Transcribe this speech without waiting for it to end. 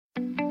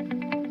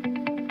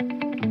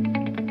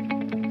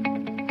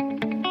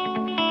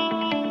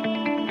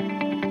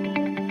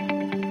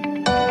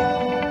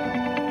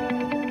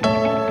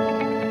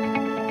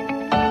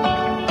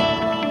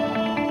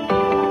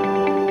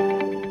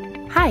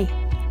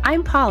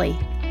I'm Polly.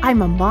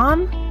 I'm a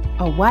mom,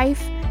 a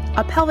wife,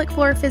 a pelvic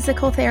floor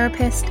physical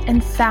therapist,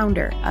 and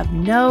founder of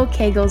No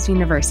Kegels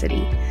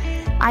University.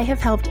 I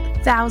have helped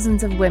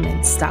thousands of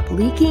women stop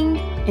leaking,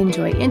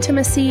 enjoy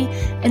intimacy,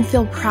 and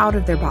feel proud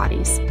of their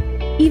bodies,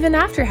 even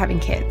after having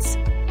kids.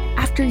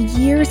 After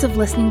years of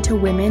listening to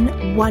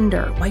women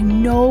wonder why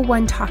no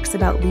one talks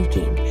about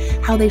leaking,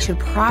 how they should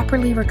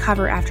properly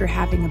recover after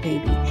having a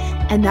baby,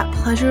 and that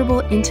pleasurable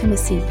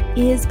intimacy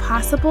is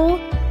possible,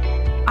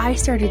 I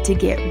started to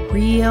get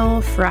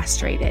real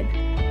frustrated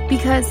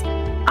because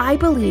I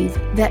believe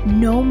that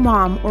no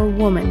mom or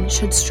woman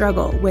should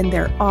struggle when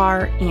there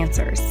are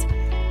answers.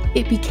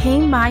 It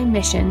became my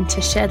mission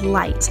to shed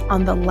light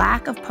on the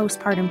lack of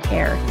postpartum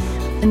care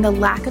and the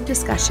lack of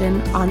discussion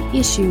on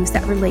issues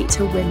that relate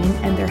to women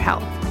and their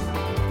health,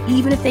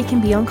 even if they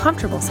can be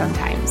uncomfortable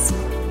sometimes.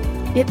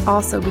 It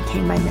also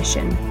became my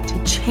mission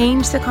to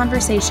change the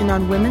conversation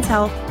on women's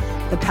health,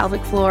 the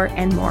pelvic floor,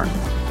 and more.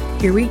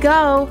 Here we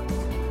go.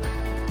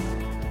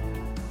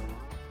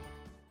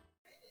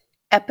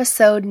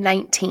 Episode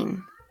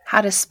 19,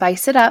 How to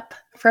Spice It Up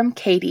from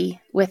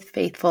Katie with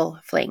Faithful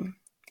Fling.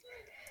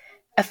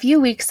 A few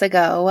weeks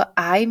ago,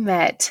 I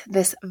met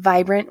this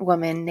vibrant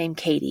woman named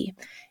Katie,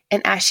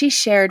 and as she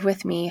shared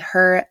with me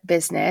her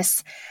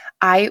business,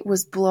 I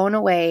was blown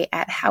away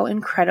at how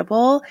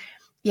incredible,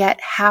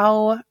 yet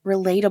how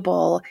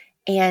relatable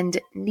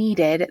and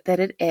needed that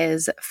it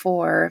is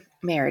for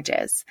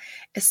marriages,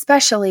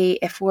 especially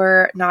if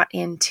we're not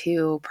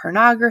into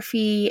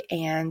pornography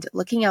and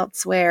looking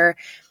elsewhere,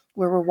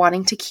 where we're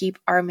wanting to keep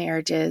our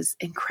marriages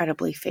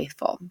incredibly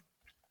faithful.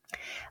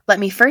 Let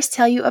me first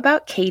tell you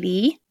about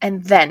Katie,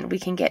 and then we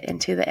can get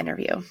into the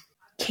interview.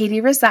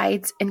 Katie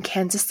resides in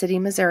Kansas City,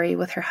 Missouri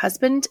with her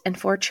husband and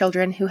 4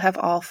 children who have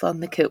all flown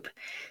the coop.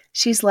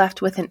 She's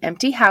left with an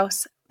empty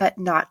house, but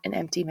not an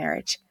empty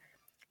marriage.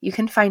 You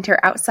can find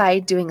her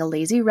outside doing a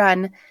lazy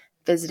run,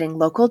 visiting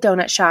local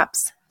donut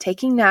shops,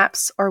 taking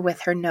naps, or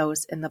with her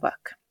nose in the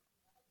book.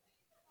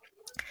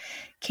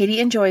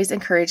 Katie enjoys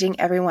encouraging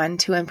everyone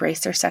to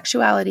embrace their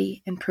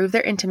sexuality, improve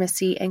their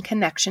intimacy and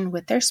connection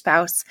with their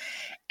spouse,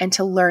 and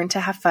to learn to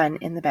have fun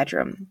in the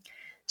bedroom.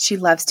 She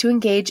loves to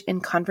engage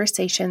in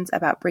conversations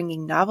about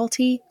bringing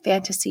novelty,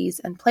 fantasies,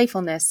 and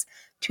playfulness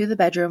to the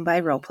bedroom by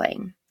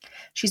role-playing.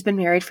 She's been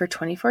married for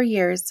 24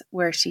 years,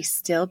 where she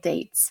still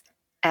dates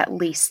at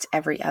least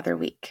every other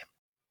week.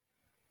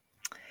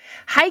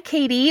 Hi,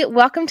 Katie.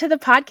 Welcome to the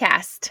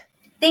podcast.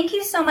 Thank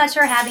you so much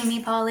for having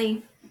me,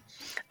 Polly.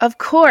 Of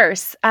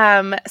course.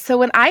 So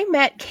when I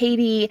met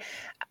Katie,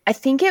 I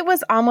think it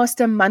was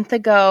almost a month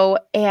ago,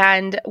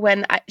 and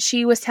when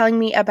she was telling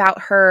me about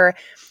her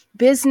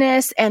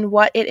business and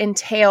what it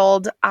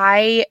entailed,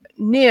 I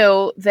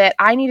knew that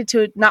I needed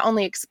to not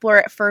only explore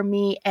it for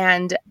me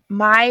and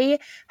my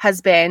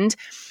husband,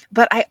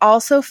 but I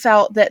also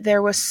felt that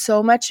there was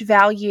so much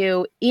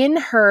value in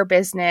her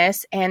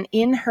business and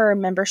in her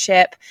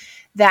membership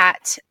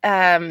that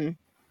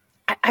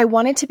I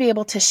wanted to be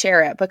able to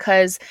share it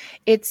because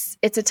it's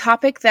a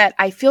topic that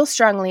I feel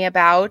strongly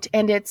about.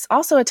 And it's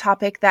also a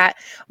topic that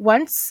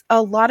once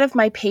a lot of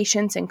my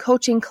patients and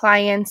coaching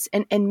clients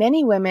and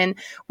many women,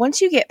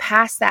 once you get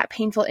past that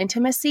painful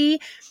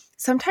intimacy,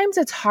 sometimes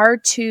it's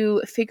hard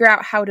to figure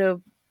out how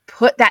to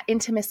put that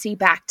intimacy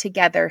back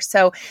together.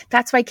 So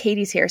that's why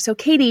Katie's here. So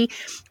Katie,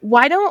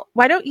 why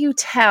don't you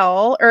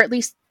tell, or at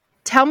least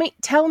tell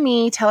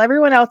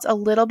everyone else a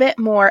little bit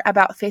more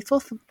about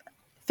Faithful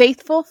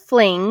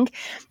Fling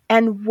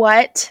and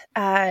what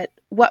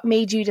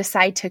made you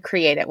decide to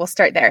create it. We'll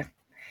start there.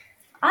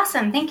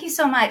 Awesome. Thank you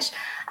so much.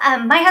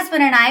 My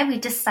husband and I, we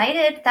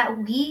decided that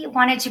we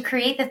wanted to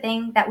create the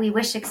thing that we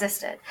wish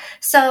existed.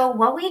 So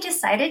what we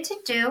decided to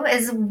do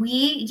is we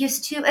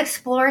used to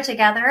explore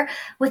together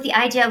with the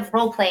idea of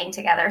role playing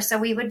together. So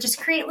we would just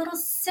create little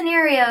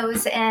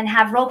scenarios and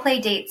have role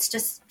play dates,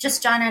 just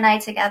John and I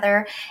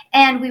together.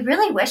 And we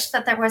really wished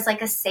that there was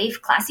like a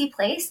safe, classy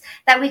place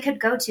that we could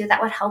go to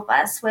that would help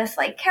us with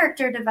like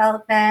character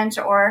development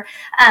or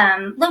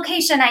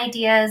location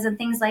ideas and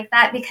things like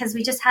that, because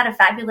we just had a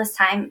fabulous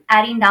time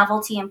adding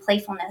novelty and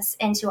playfulness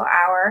into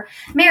our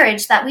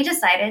marriage that we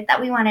decided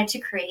that we wanted to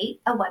create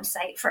a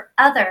website for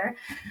other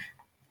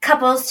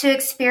couples to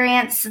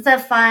experience the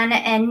fun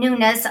and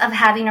newness of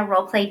having a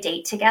role play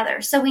date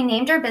together. So we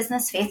named our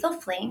business Faithful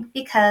Fling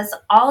because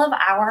all of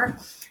our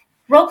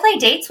role play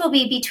dates will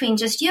be between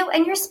just you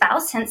and your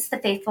spouse, hence the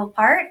faithful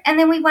part. And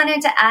then we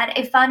wanted to add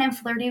a fun and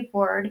flirty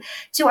word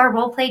to our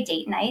role play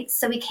date nights.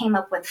 So we came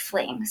up with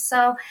Fling.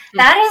 So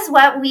that is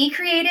what we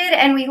created,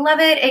 and we love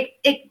it.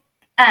 It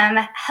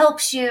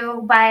helps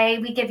you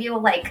we give you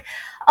like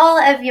all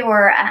of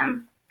your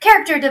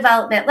character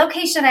development,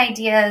 location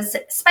ideas,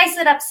 spice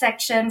it up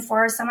section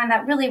for someone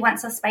that really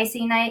wants a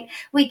spicy night.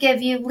 We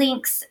give you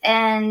links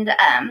and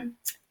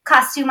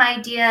costume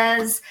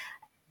ideas,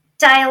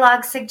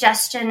 dialogue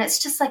suggestion.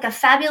 It's just like a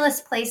fabulous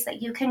place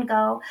that you can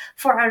go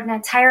for an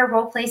entire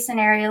role play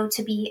scenario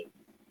to be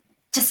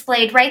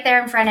displayed right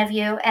there in front of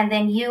you. And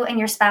then you and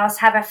your spouse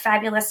have a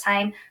fabulous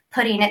time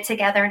putting it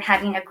together and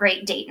having a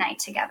great date night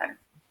together.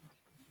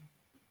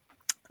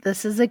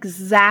 This is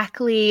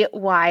exactly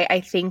why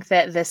I think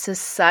that this is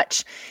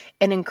such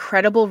an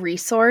incredible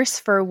resource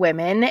for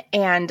women.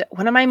 And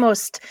one of my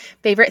most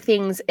favorite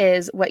things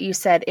is what you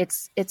said.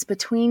 It's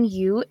between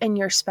you and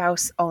your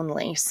spouse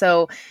only.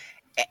 So,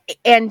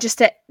 and just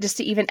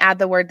to even add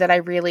the word that I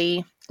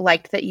really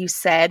liked that you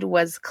said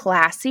was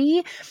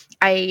classy.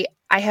 I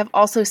have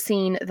also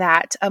seen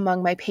that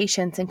among my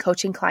patients and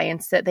coaching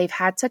clients that they've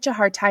had such a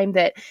hard time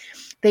that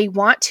they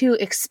want to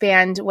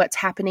expand what's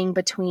happening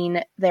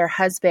between their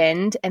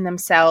husband and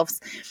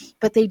themselves,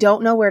 but they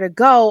don't know where to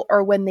go.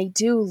 Or when they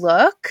do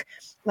look,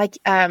 like,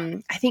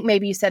 I think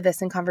maybe you said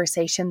this in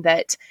conversation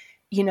that,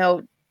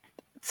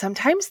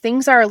 sometimes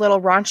things are a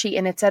little raunchy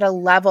and it's at a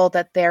level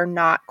that they're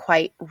not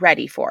quite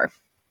ready for.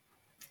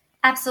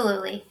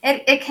 Absolutely.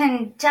 It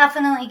can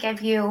definitely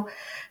give you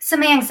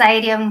some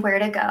anxiety on where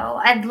to go.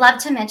 I'd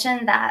love to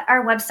mention that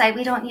our website,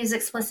 we don't use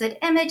explicit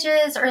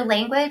images or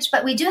language,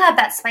 but we do have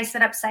that Spice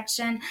It Up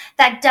section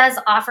that does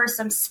offer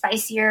some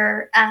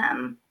spicier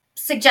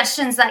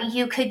suggestions that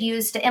you could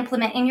use to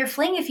implement in your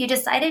fling if you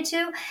decided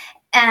to.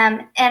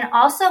 And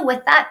also,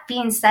 with that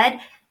being said,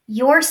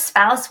 your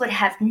spouse would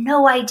have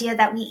no idea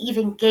that we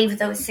even gave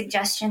those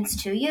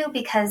suggestions to you,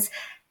 because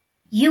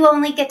you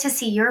only get to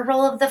see your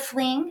role of the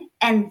fling,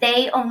 and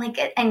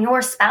and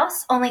your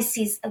spouse only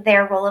sees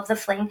their role of the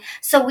fling.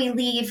 So we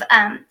leave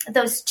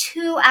those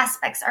two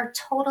aspects are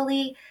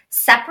totally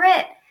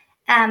separate.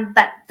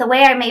 But the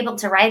way I'm able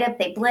to write it,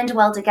 they blend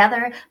well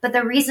together. But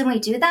the reason we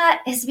do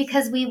that is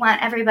because we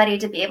want everybody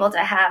to be able to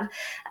have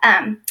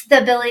the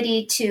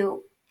ability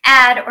to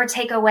add or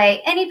take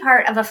away any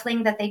part of a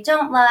fling that they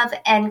don't love,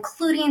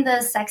 including the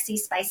sexy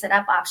spice it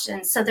up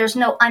options. So there's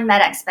no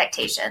unmet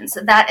expectations. So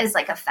that is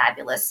like a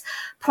fabulous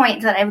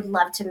point that I would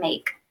love to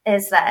make,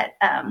 is that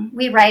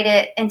we write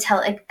it and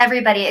tell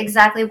everybody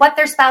exactly what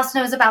their spouse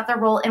knows about their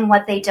role and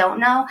what they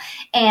don't know.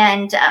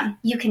 And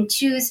you can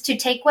choose to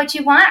take what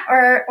you want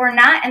or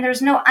not. And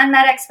there's no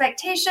unmet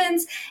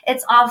expectations.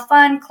 It's all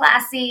fun,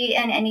 classy,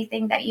 and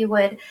anything that you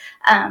would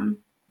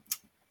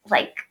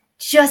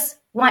just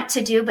want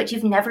to do, but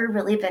you've never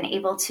really been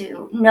able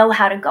to know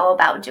how to go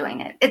about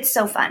doing it. It's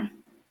so fun.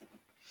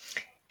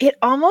 It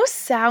almost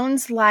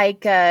sounds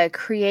like a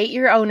create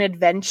your own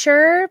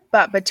adventure,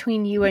 but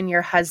between you and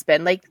your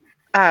husband. Like,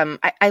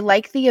 I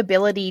like the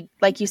ability,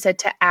 like you said,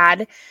 to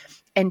add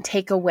and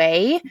take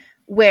away,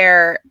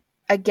 where,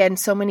 again,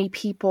 so many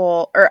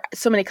people, or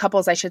so many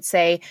couples, I should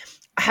say,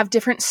 have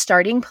different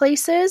starting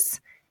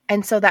places.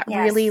 And so that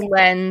really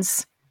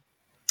lends,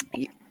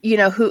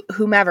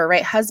 whomever,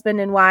 right? Husband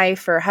and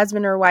wife, or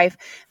husband or wife,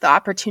 the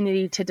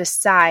opportunity to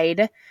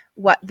decide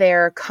what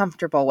they're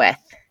comfortable with.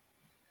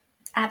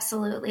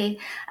 Absolutely.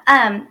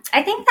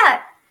 I think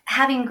that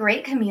having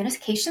great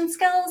communication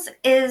skills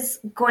is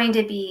going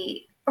to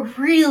be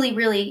really,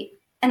 really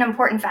an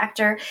important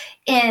factor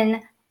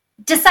in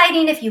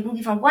deciding if you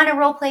even want a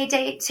role play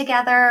date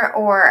together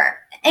or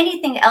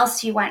anything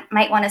else you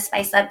might want to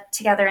spice up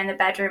together in the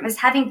bedroom, is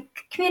having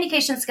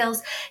communication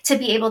skills to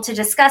be able to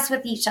discuss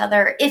with each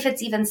other if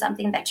it's even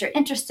something that you're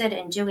interested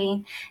in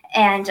doing.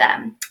 And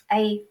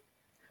I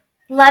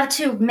love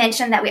to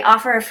mention that we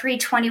offer a free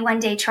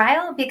 21-day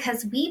trial,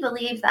 because we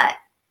believe that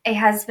a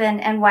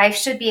husband and wife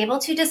should be able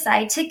to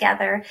decide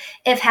together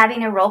if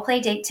having a role play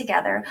date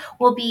together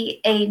will be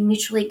a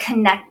mutually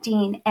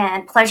connecting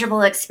and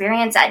pleasurable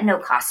experience at no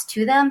cost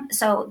to them.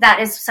 So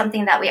that is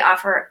something that we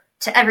offer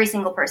to every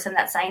single person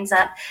that signs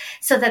up,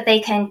 so that they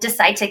can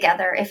decide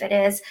together if it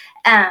is.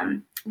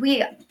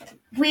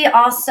 We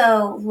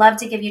also love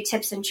to give you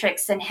tips and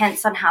tricks and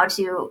hints on how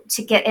to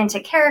get into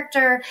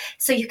character.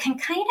 So you can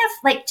kind of,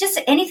 like, just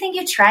anything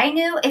you try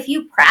new, if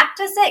you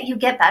practice it, you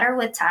get better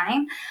with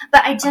time.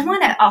 But I did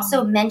want to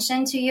also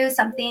mention to you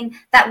something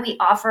that we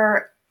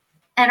offer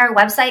on our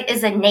website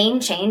is a name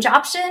change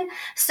option.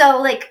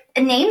 So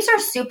names are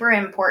super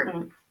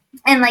important.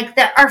 And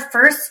our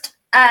first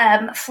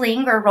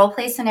fling or role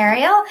play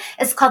scenario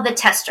is called the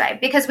test drive,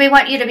 because we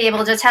want you to be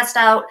able to test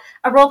out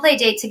a role play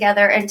date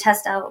together and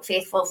test out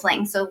faithful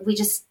fling. So we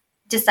just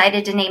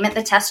decided to name it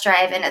the test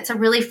drive, and it's a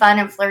really fun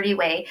and flirty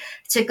way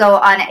to go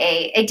on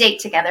a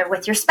date together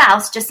with your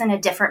spouse, just in a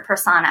different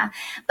persona.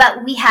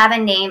 But we have a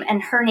name,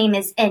 and her name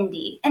is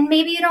Indy, and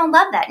maybe you don't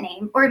love that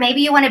name, or maybe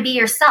you want to be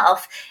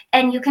yourself,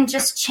 and you can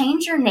just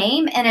change your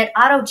name and it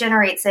auto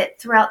generates it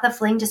throughout the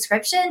fling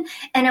description,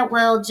 and it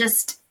will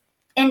just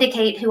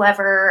indicate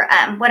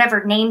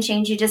whatever name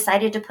change you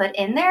decided to put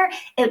in there.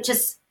 It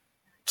just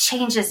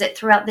changes it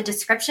throughout the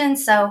description.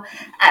 So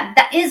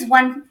that is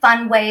one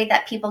fun way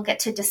that people get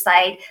to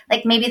decide.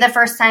 Like, maybe the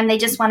first time they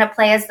just want to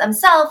play as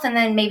themselves, and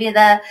then maybe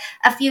a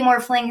few more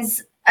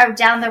flings are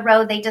down the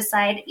road, they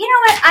decide, you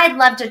know what, I'd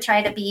love to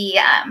try to be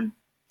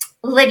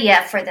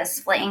Lydia for this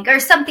fling or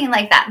something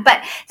like that.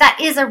 But that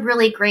is a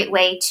really great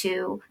way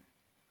to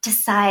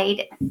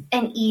decide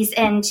and ease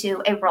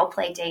into a role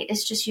play date,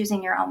 is just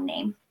using your own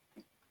name.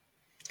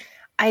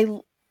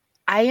 I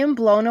am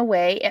blown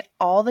away at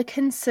all the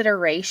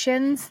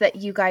considerations that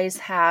you guys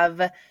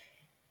have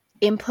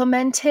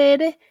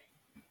implemented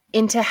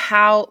into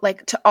how,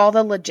 like, to all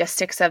the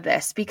logistics of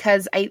this,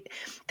 because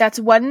that's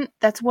one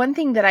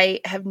thing that I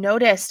have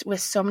noticed with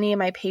so many of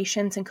my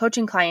patients and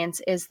coaching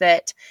clients is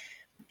that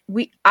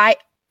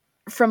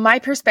from my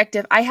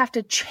perspective, I have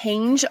to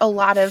change a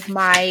lot of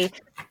my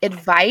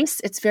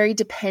advice. It's very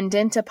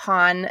dependent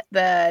upon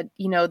the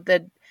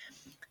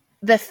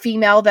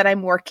female that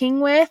I'm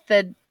working with,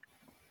 and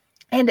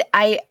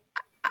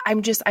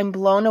I'm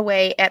blown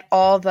away at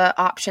all the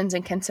options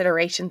and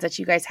considerations that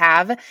you guys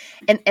have,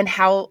 and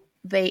how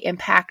they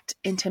impact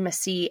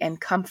intimacy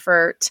and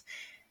comfort.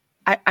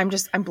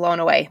 I'm blown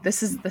away.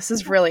 This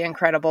is really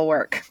incredible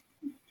work.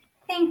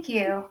 Thank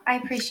you. I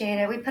appreciate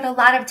it. We put a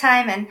lot of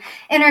time and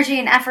energy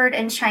and effort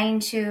in trying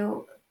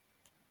to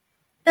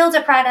build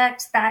a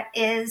product that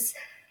is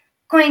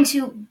going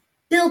to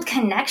build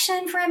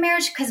connection for a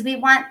marriage, because we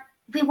want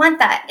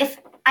that. If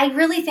I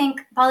really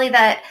think, Polly,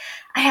 that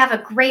I have a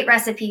great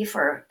recipe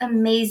for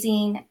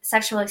amazing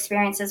sexual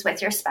experiences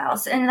with your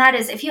spouse. And that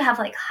is if you have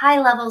like high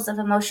levels of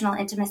emotional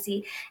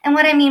intimacy. And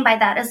what I mean by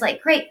that is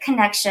like great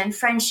connection,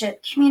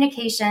 friendship,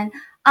 communication,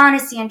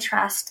 honesty and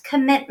trust,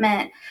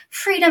 commitment,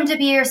 freedom to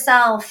be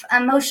yourself,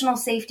 emotional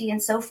safety,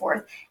 and so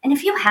forth. And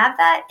if you have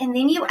that, and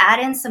then you add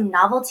in some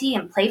novelty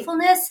and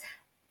playfulness,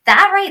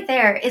 that right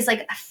there is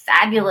like a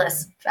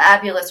fabulous,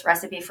 fabulous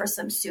recipe for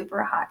some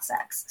super hot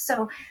sex.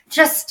 So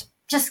just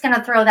going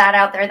to throw that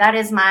out there. That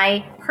is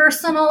my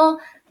personal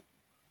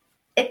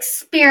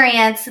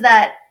experience,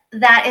 that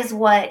is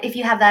what, if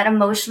you have that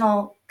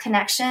emotional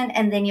connection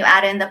and then you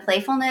add in the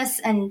playfulness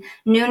and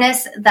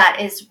newness, that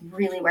is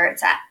really where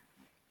it's at.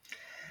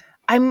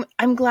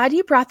 I'm glad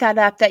you brought that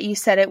up, that you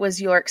said it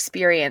was your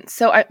experience.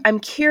 So I'm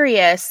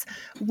curious,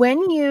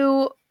 when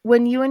you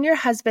and your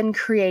husband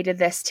created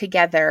this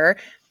together,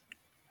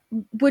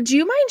 would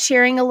you mind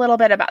sharing a little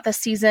bit about the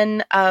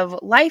season of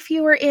life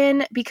you were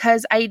in?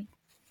 Because I'm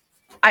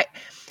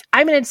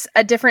in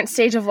a different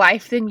stage of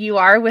life than you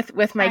are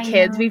with my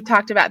kids. We've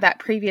talked about that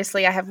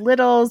previously. I have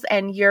littles,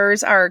 and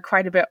yours are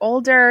quite a bit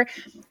older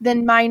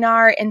than mine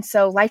are. And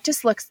so life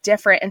just looks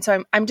different. And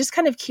so I'm just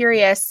kind of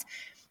curious,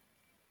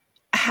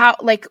 how,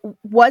 like,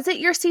 was it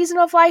your season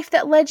of life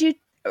that led you,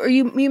 or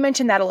you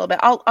mentioned that a little bit.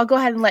 I'll go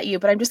ahead and let you,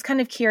 but I'm just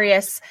kind of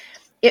curious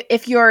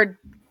if your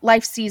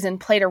life season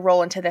played a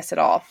role into this at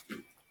all.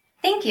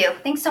 Thank you.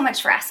 Thanks so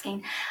much for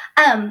asking.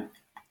 The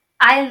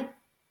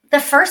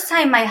first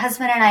time my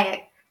husband and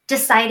I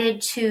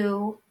decided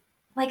to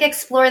like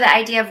explore the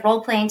idea of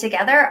role playing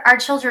together, our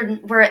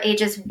children were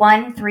ages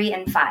 1, 3,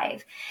 and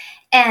 5.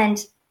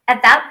 And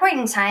at that point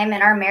in time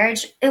in our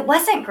marriage, it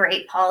wasn't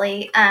great,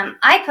 Polly.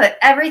 I put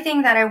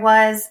everything that I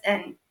was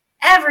and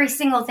every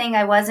single thing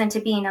I was into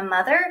being a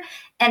mother,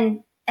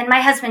 and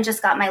my husband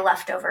just got my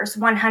leftovers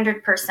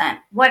 100%.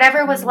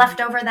 Whatever was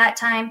left over that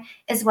time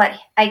is what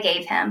I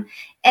gave him.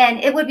 And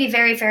it would be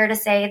very fair to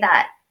say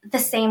that the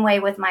same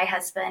way with my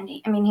husband.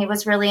 I mean, he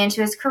was really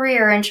into his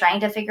career and trying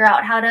to figure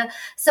out how to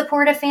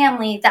support a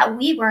family, that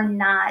we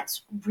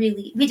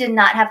did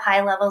not have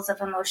high levels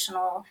of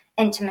emotional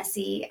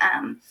intimacy.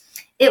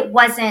 It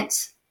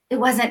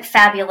wasn't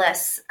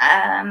fabulous.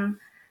 I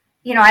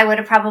would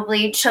have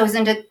probably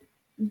chosen to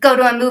go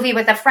to a movie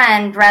with a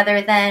friend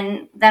rather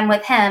than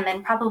with him,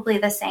 and probably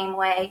the same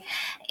way.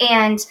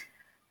 And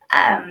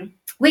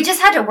we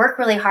just had to work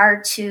really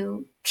hard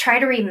to try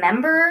to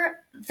remember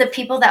the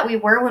people that we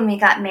were when we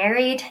got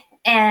married,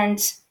 and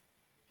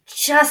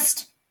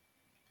just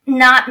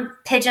not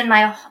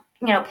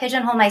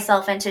pigeonhole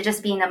myself into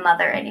just being a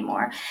mother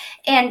anymore.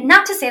 And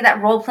not to say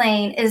that role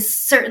playing is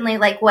certainly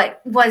like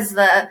what was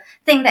the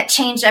thing that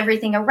changed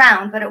everything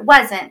around, but it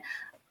wasn't.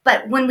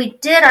 But when we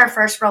did our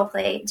first role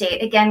play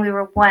date, again,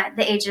 the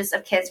ages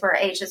of kids were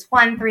ages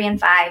 1, 3, and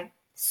 5,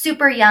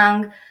 super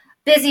young,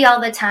 busy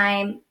all the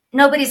time.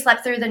 Nobody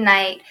slept through the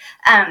night.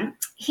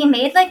 He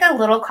made like a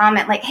little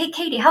comment like, "Hey,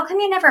 Katie, how come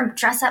you never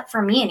dress up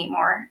for me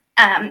anymore?"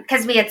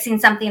 Because we had seen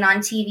something on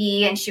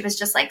TV and she was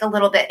just like a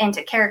little bit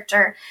into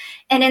character.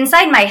 And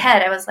inside my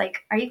head, I was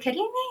like, "Are you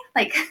kidding me?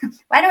 Like,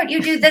 why don't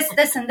you do this,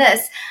 this, and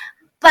this?"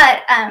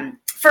 But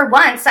for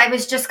once, I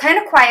was just kind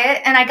of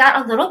quiet, and I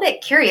got a little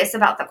bit curious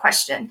about the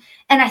question,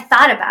 and I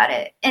thought about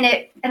it, and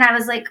I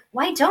was like,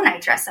 "Why don't I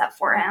dress up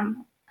for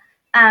him?"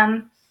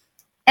 And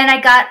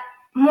I got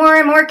more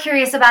and more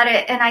curious about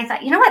it, and I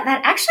thought, you know what,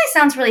 that actually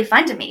sounds really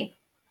fun to me.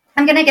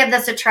 I'm going to give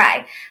this a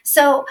try.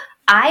 So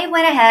I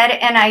went ahead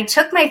and I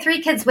took my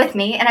 3 kids with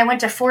me, and I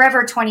went to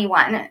Forever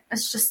 21.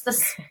 It's just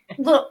this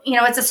little,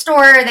 it's a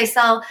store. They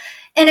sell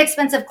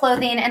inexpensive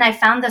clothing. And I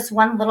found this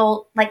one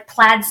little like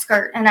plaid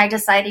skirt, and I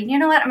decided, you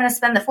know what, I'm going to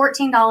spend the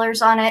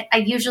 $14 on it. I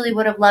usually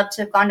would have loved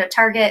to have gone to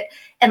Target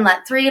and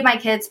let 3 of my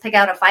kids pick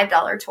out a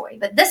 $5 toy.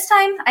 But this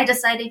time I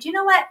decided, you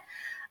know what,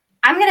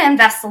 I'm going to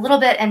invest a little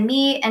bit in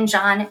me and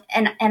John.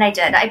 And I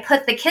did. I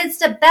put the kids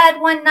to bed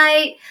one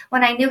night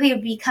when I knew he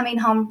would be coming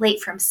home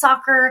late from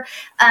soccer.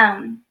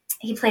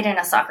 He played in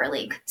a soccer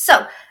league.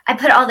 So I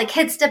put all the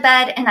kids to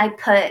bed, and I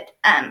put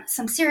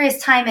some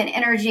serious time and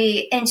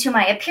energy into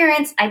my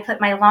appearance. I put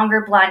my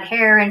longer blonde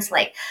hair into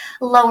like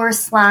lower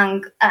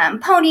slung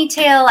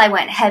ponytail. I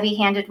went heavy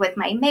handed with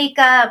my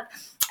makeup.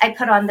 I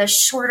put on this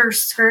shorter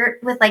skirt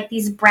with like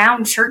these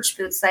brown church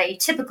boots that I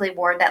typically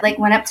wore that like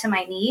went up to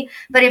my knee.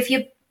 But if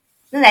you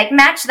like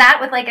match that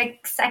with like a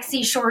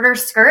sexy shorter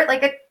skirt,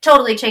 like it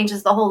totally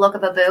changes the whole look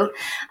of a boot.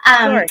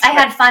 Sure. I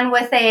had fun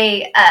with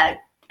an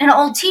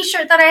old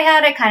t-shirt that I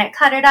had. I kind of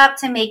cut it up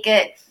to make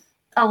it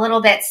a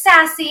little bit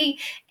sassy.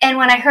 And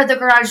when I heard the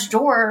garage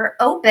door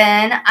open,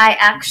 I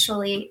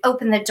actually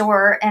opened the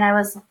door and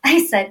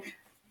I said,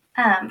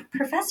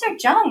 Professor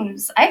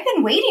Jones, I've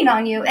been waiting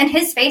on you. And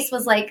his face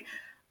was like,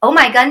 oh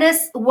my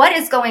goodness, what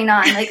is going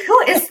on? Like, who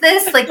is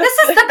this? Like, this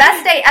is the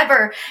best day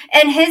ever.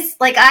 And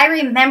I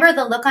remember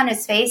the look on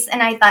his face.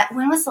 And I thought,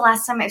 when was the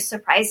last time I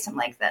surprised him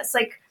like this?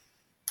 Like,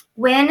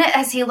 when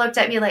has he looked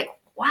at me like,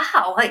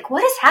 wow, like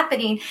what is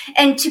happening?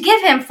 And to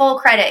give him full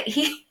credit,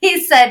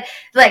 he said,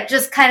 like,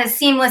 just kind of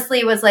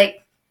seamlessly was like,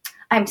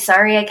 I'm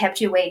sorry I kept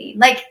you waiting.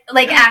 Like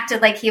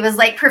acted like he was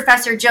like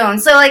Professor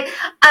Jones. So like,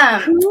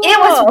 Cool. It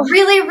was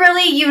really,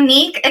 really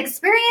unique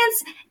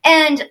experience.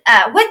 And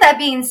with that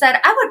being said,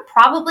 I would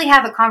probably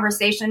have a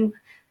conversation.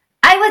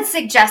 I would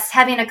suggest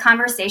having a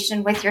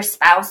conversation with your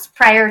spouse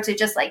prior to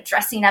just like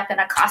dressing up in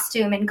a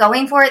costume and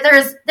going for it.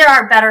 There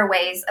are better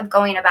ways of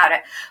going about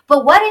it.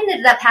 But what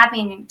ended up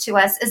happening to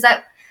us is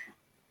that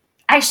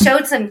I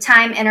showed some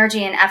time,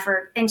 energy, and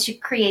effort into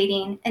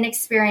creating an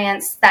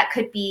experience that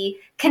could be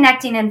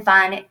connecting and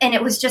fun. And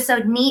it was just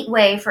a neat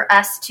way for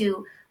us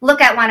to look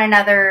at one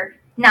another,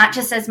 not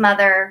just as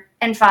mother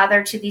and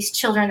father to these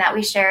children that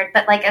we shared,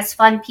 but like as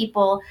fun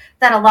people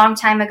that a long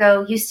time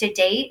ago used to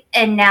date.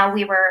 And now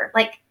we were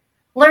like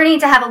learning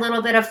to have a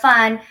little bit of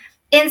fun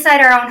inside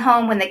our own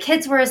home when the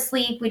kids were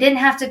asleep. We didn't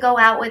have to go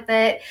out with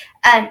it.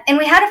 And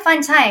we had a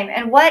fun time.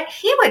 And what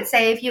he would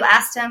say, if you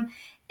asked him,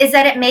 is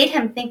that it made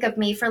him think of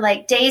me for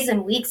like days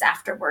and weeks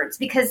afterwards,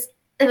 because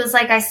it was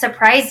like I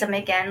surprised him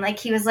again. Like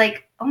he was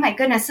like, oh my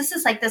goodness, this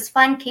is like this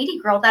fun Katie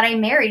girl that I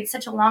married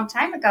such a long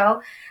time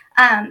ago.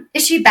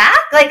 Is she back?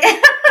 Like,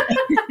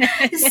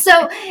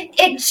 so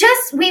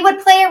we would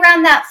play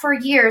around that for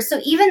years.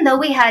 So even though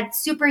we had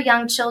super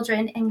young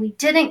children and we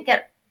didn't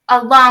get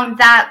along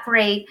that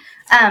great,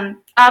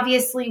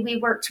 obviously we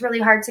worked really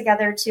hard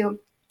together to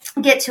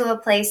get to a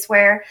place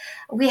where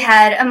we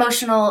had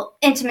emotional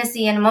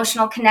intimacy and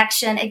emotional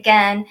connection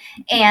again.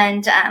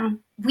 And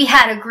we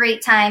had a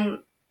great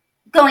time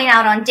going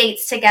out on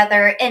dates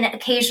together. And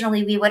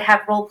occasionally we would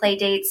have role play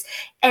dates.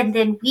 And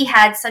then we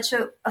had such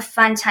a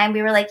fun time.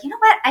 We were like, you know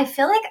what? I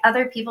feel like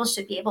other people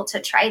should be able to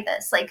try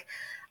this. Like,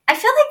 I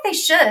feel like they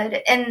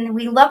should. And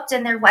we looked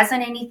and there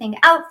wasn't anything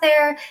out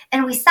there.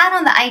 And we sat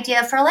on the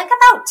idea for like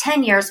about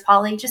 10 years,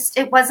 Polly. Just,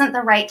 it wasn't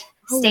the right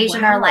stage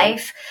in our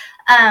life.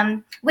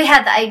 We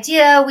had the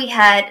idea. We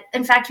had a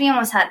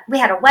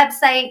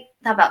website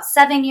about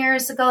 7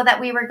 years ago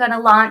that we were going to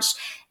launch,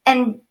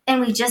 and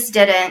we just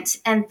didn't.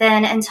 And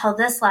then until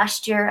this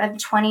last year of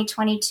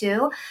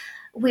 2022,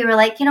 we were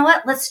like, you know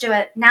what, let's do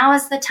it. Now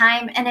is the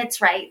time. And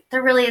it's right.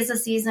 There really is a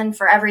season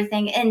for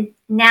everything. And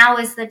now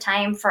is the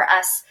time for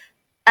us,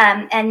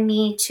 and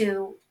me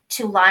to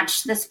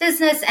launch this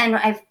business. And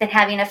I've been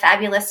having a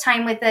fabulous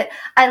time with it.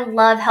 I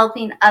love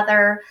helping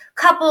other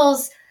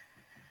couples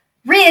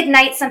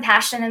reignite some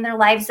passion in their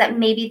lives that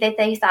maybe that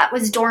they thought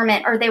was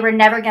dormant or they were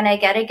never going to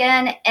get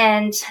again.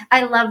 And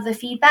I love the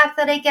feedback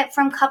that I get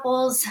from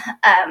couples.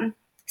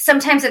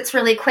 Sometimes it's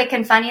really quick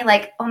and funny,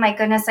 like, oh my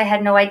goodness, I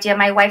had no idea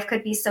my wife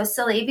could be so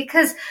silly.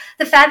 Because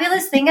the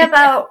fabulous thing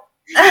about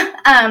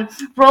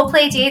role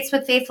play dates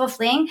with Faithful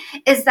Fling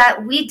is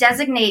that we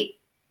designate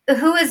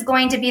who is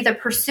going to be the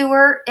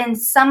pursuer in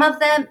some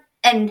of them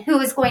and who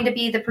is going to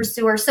be the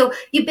pursuer. So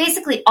you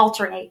basically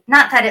alternate.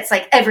 Not that it's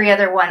like every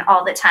other one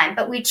all the time,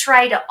 but we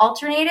try to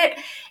alternate it.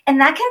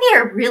 And that can be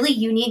a really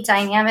unique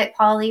dynamic,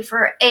 Polly,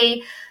 for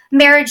a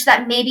marriage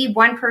that maybe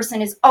one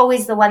person is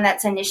always the one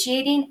that's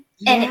initiating.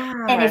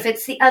 Yeah. And if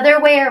it's the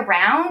other way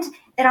around,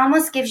 it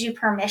almost gives you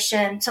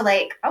permission to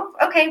like, oh,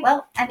 okay,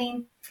 well, I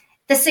mean,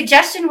 the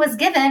suggestion was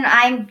given.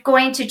 I'm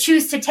going to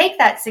choose to take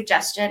that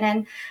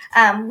suggestion.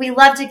 And we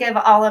love to give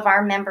all of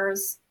our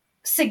members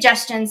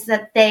suggestions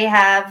that they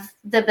have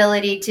the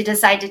ability to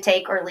decide to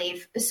take or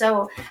leave.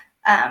 So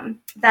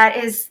that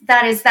is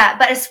that.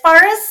 But as far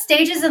as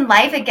stages in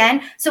life,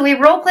 again, so we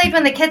role played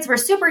when the kids were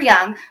super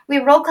young. We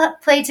role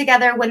played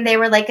together when they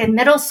were like in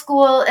middle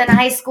school and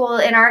high school.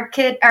 And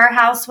our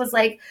house was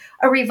like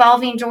a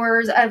revolving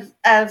doors of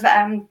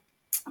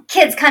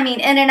kids coming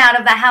in and out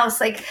of the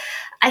house. Like,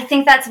 I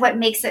think that's what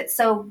makes it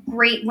so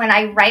great. When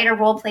I write a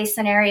role play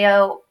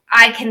scenario,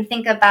 I can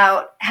think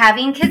about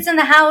having kids in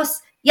the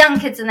house, young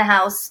kids in the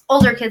house,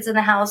 older kids in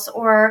the house,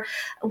 or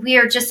we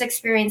are just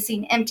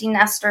experiencing empty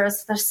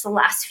nesters this the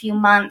last few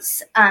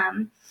months.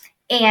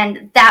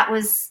 And that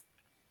was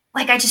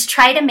like, I just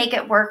try to make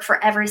it work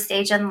for every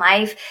stage in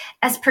life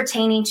as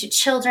pertaining to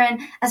children,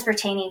 as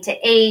pertaining to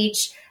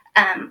age,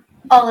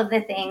 all of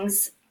the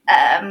things.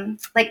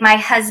 Like my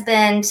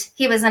husband,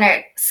 he was in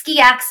a ski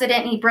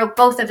accident and he broke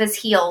both of his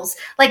heels.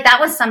 Like that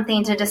was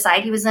something to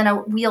decide. He was in a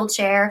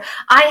wheelchair.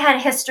 I had a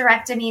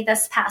hysterectomy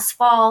this past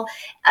fall.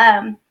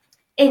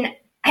 And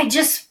it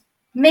just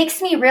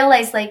makes me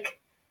realize, like,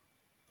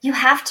 you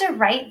have to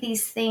write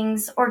these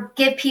things or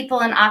give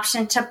people an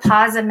option to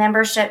pause a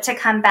membership to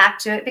come back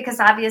to it, because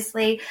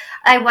obviously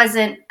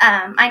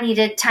I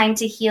needed time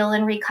to heal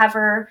and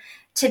recover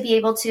to be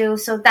able to.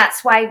 So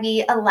that's why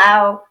we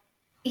allow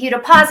you to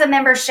pause a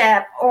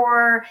membership,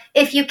 or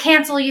if you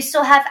cancel, you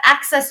still have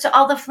access to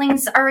all the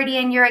flings already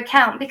in your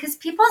account, because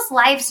people's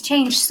lives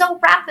change so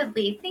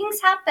rapidly.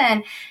 Things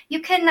happen. You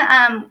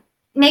can,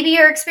 maybe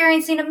you're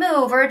experiencing a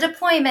move or a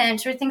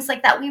deployment or things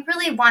like that. We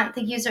really want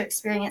the user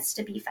experience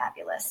to be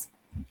fabulous.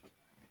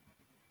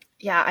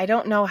 Yeah, I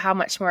don't know how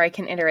much more I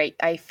can iterate.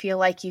 I feel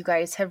like you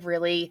guys have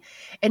really,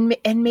 and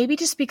maybe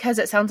just because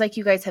it sounds like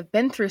you guys have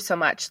been through so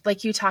much,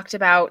 like you talked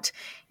about,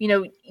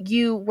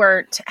 you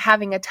weren't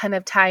having a ton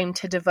of time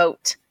to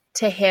devote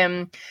to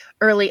him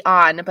early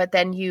on, but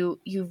then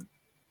you've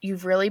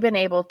really been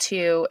able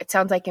to, it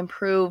sounds like,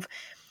 improve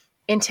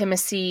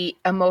intimacy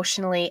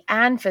emotionally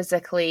and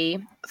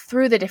physically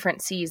through the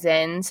different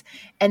seasons.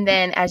 And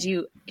then, as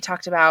you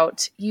talked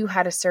about, you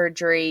had a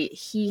surgery,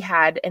 he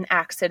had an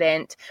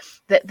accident,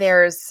 that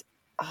there's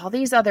all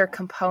these other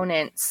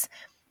components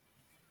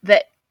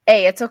that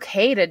it's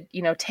okay to,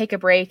 take a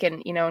break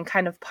and, and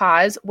kind of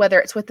pause, whether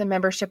it's with the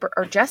membership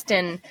or just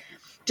in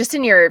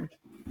your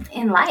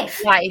in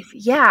life.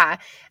 Yeah.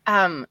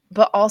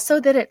 But also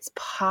that it's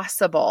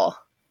possible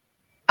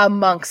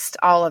amongst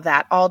all of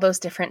that, all those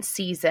different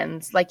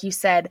seasons. Like you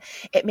said,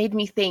 it made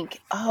me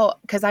think,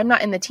 because I'm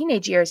not in the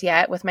teenage years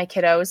yet with my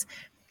kiddos,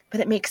 but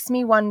it makes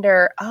me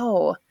wonder,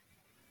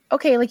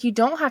 okay, like you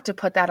don't have to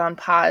put that on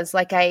pause.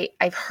 Like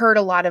I've heard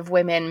a lot of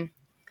women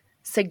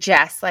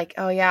suggest, like,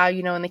 oh yeah,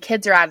 when the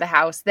kids are out of the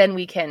house, then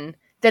we can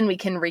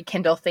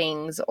rekindle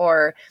things,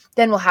 or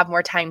then we'll have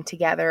more time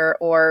together,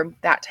 or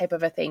that type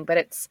of a thing. But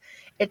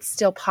it's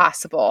still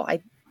possible.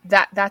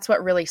 That's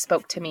what really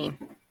spoke to me.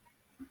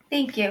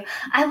 Thank you.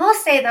 I will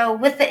say, though,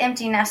 with the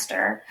empty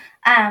nester,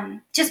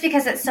 just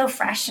because it's so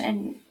fresh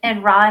and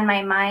raw in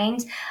my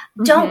mind,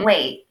 don't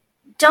wait.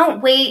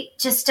 Don't wait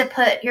just to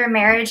put your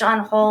marriage on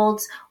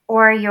hold,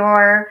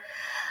 or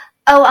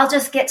I'll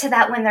just get to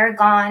that when they're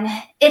gone.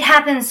 It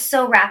happens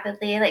so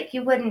rapidly. Like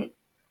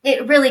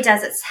it really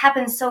does. It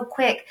happens so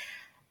quick.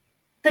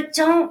 But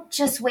don't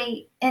just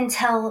wait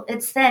until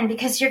it's then,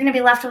 because you're going to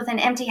be left with an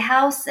empty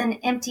house, an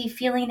empty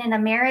feeling in a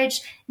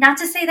marriage. Not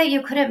to say that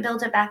you couldn't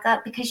build it back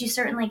up, because you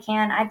certainly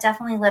can. I've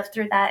definitely lived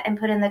through that and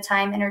put in the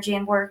time, energy,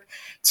 and work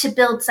to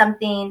build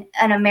something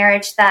in a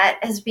marriage that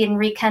has been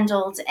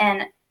rekindled,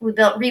 and we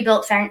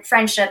rebuilt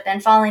friendship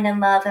and falling in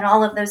love and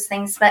all of those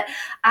things. But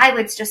I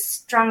would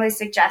just strongly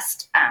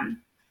suggest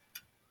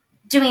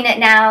doing it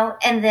now.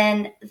 And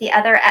then the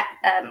other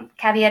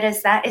caveat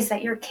is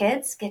that your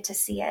kids get to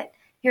see it.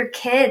 Your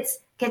kids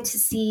get to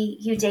see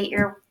you date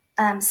your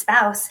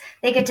spouse.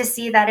 They get to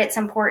see that it's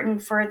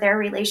important for their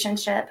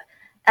relationship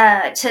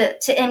to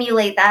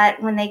emulate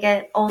that when they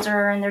get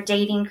older in their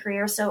dating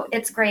career. So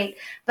it's great.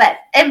 But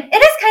it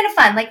is kind of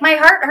fun. Like, my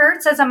heart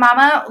hurts as a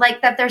mama,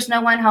 like that there's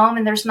no one home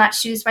and there's not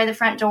shoes by the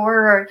front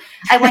door. Or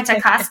I went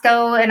to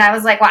Costco and I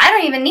was like, well, I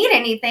don't even need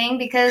anything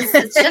because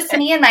it's just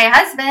me and my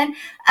husband.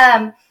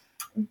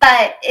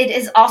 But it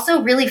is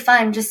also really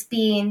fun just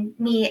being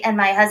me and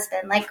my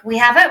husband. Like, we've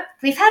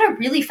had a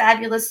really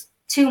fabulous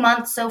 2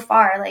 months so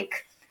far.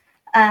 Like,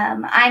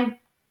 I'm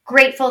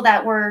grateful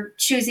that we're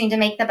choosing to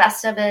make the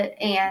best of it,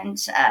 and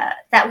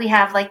that we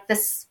have like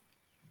this.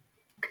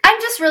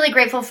 I'm just really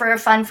grateful for a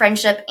fun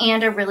friendship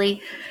and a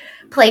really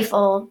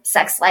playful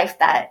sex life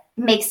that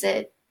makes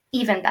it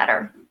even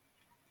better.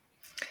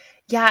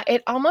 Yeah,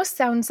 it almost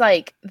sounds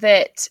like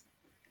that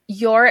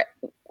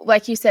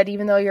like you said,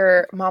 even though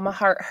your mama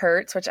heart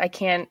hurts, which I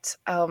can't,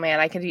 oh man,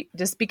 I could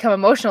just become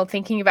emotional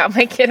thinking about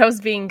my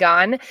kiddos being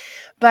gone.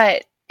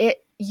 But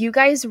you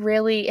guys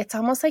really, it's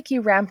almost like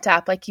you ramped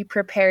up, like you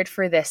prepared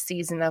for this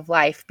season of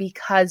life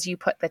because you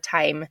put the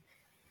time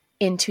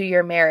into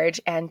your marriage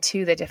and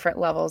to the different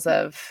levels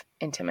of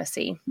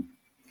intimacy.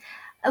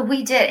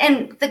 We did.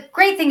 And the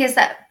great thing is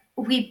that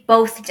we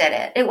both did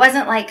it. It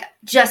wasn't like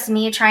just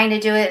me trying to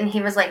do it and he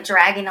was like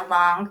dragging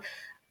along.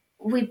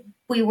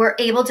 We were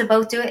able to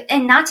both do it.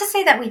 And not to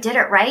say that we did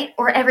it right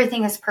or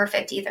everything is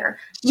perfect either.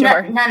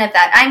 Sure. None of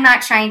that. I'm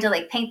not trying to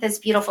like paint this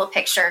beautiful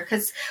picture,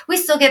 because we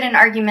still get in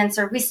arguments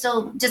or we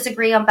still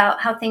disagree about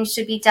how things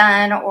should be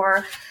done.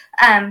 Or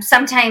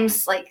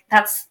sometimes like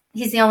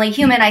he's the only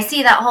human I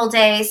see that whole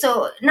day.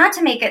 So not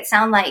to make it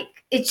sound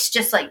like it's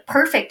just like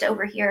perfect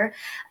over here.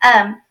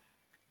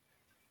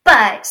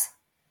 But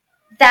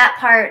that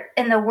part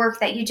and the work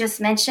that you just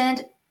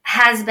mentioned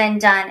has been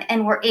done,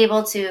 and we're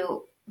able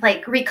to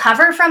like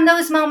recover from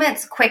those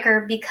moments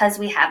quicker because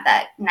we have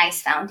that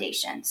nice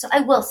foundation. So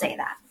I will say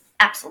that.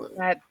 Absolutely.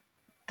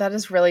 That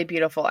is really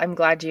beautiful. I'm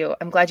glad you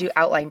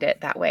outlined it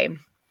that way.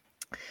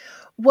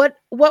 What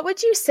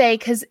would you say?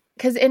 Cause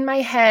in my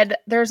head,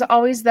 there's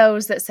always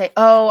those that say,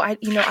 oh, I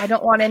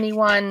don't want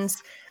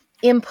anyone's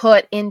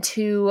input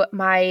into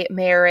my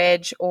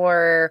marriage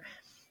or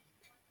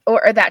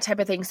that type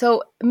of thing.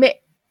 So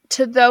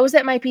to those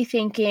that might be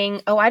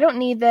thinking, oh, I don't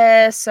need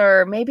this,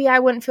 or maybe I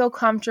wouldn't feel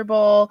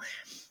comfortable,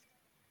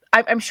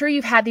 I'm sure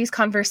you've had these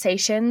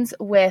conversations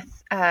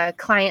with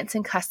clients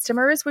and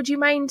customers. Would you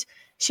mind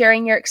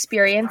sharing your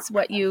experience,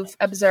 what you've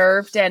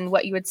observed, and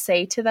what you would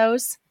say to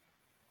those?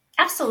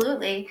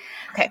 Absolutely.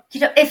 Okay.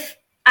 If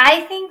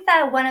I think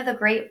that one of the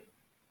great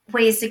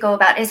ways to go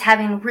about is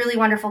having really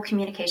wonderful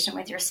communication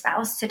with your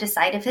spouse to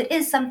decide if it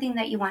is something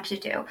that you want to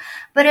do.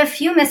 But a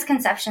few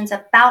misconceptions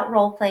about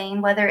role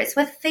playing, whether it's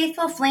with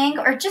Faithful Fling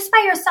or just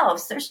by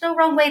yourselves, there's no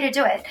wrong way to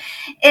do it,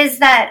 is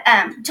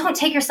that don't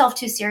take yourself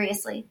too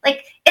seriously.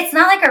 Like, it's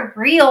not like a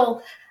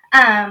real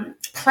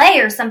play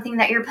or something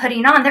that you're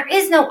putting on. There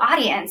is no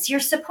audience. You're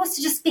supposed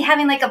to just be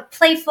having like a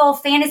playful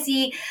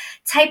fantasy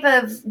type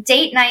of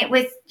date night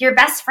with your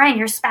best friend,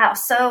 your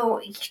spouse.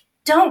 So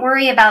don't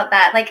worry about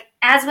that. Like,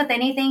 as with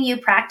anything, you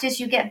practice,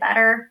 you get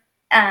better.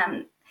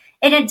 And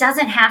it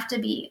doesn't have to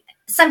be.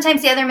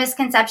 Sometimes the other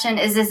misconception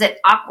is it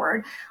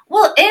awkward?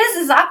 Well, it is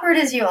as awkward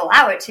as you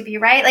allow it to be,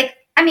 right? Like,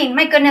 I mean,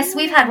 my goodness,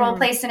 we've had role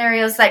play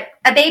scenarios like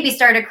a baby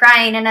started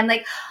crying and I'm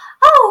like,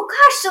 oh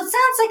gosh, it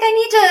sounds like I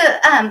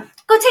need to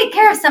go take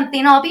care of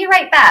something. I'll be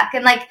right back.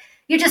 And like,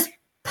 you just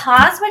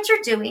pause what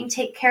you're doing,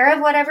 take care of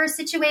whatever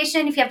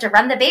situation, if you have to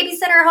run the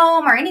babysitter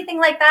home or anything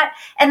like that,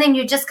 and then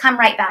you just come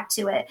right back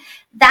to it.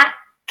 That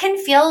can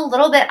feel a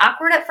little bit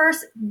awkward at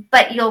first,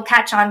 but you'll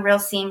catch on real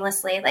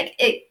seamlessly. Like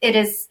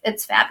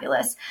it's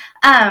fabulous.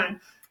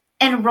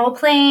 And role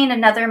playing,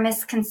 another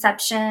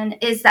misconception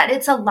is that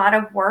it's a lot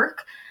of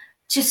work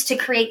just to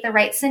create the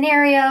right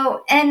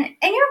scenario. And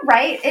you're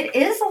right, it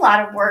is a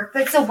lot of work,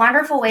 but it's a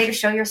wonderful way to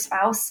show your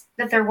spouse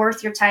that they're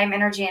worth your time,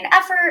 energy, and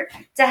effort,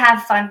 to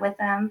have fun with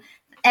them.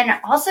 And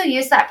also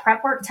use that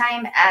prep work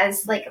time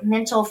as like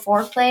mental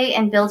foreplay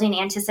and building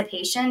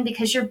anticipation,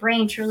 because your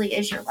brain truly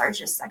is your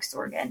largest sex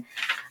organ.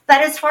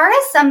 But as far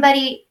as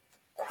somebody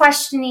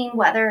questioning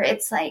whether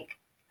it's like,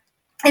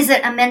 is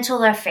it a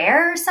mental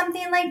affair or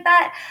something like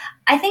that?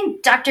 I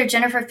think Dr.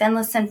 Jennifer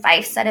Finlayson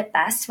Fife said it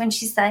best when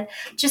she said,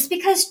 just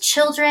because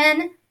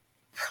children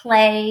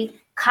play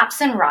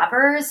cops and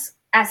robbers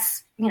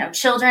as,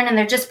 children, and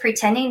they're just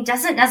pretending,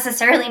 doesn't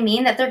necessarily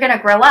mean that they're going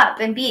to grow up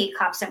and be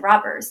cops and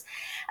robbers.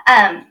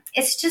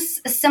 It's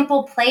just a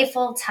simple,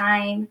 playful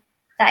time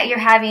that you're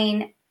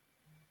having,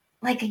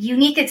 like a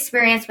unique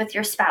experience with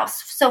your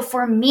spouse. So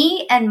for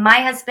me and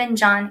my husband,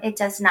 John, it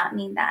does not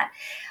mean that.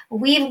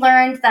 We've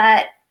learned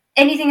that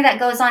anything that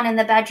goes on in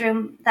the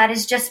bedroom, that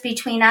is just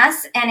between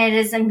us, and it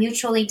is a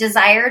mutually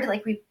desired,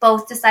 like we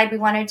both decide we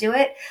want to do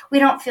it. We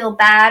don't feel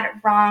bad,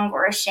 wrong,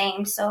 or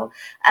ashamed. So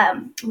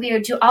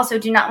we also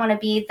do not want to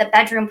be the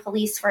bedroom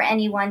police for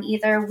anyone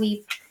either.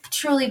 We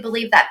truly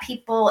believe that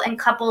people and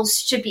couples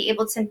should be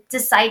able to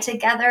decide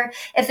together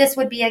if this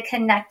would be a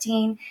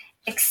connecting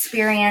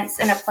experience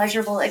and a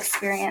pleasurable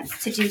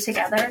experience to do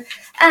together.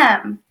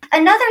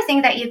 Another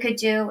thing that you could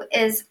do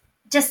is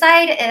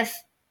decide if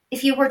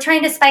you were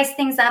trying to spice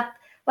things up,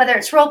 whether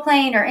it's role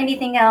playing or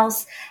anything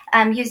else,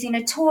 using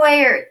a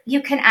toy, or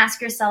you can ask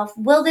yourself,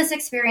 will this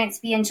experience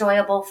be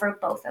enjoyable for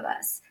both of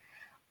us?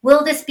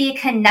 Will this be a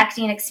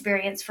connecting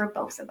experience for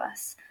both of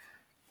us?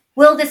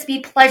 Will this be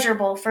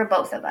pleasurable for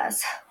both of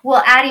us?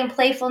 Will adding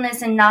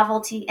playfulness and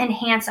novelty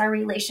enhance our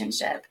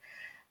relationship?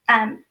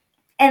 And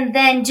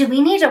then do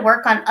we need to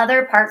work on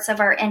other parts of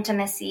our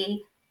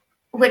intimacy,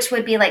 which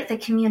would be like the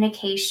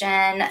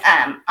communication,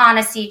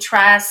 honesty,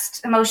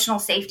 trust, emotional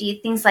safety,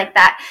 things like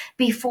that,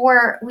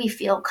 before we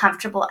feel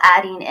comfortable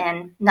adding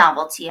in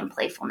novelty and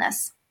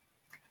playfulness?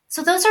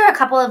 So those are a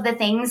couple of the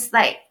things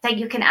that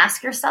you can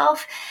ask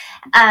yourself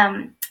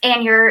and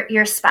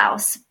your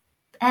spouse.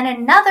 And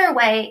another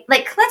way,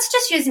 like, let's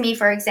just use me,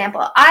 for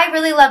example. I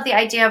really love the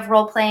idea of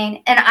role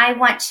playing, and I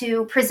want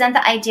to present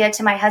the idea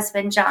to my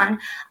husband, John.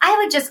 I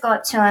would just go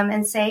up to him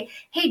and say,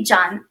 hey,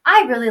 John,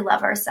 I really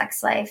love our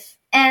sex life.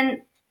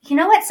 And you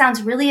know what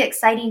sounds really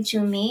exciting to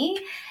me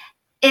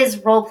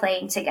is role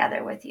playing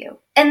together with you.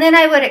 And then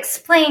I would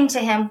explain to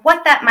him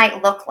what that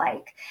might look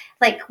like.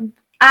 Like,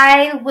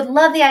 I would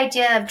love the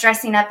idea of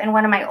dressing up in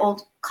one of my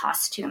old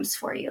costumes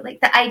for you.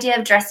 Like, the idea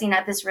of dressing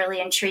up is really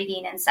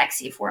intriguing and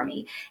sexy for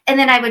me. And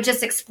then I would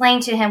just explain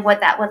to him what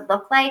that would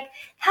look like.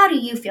 How do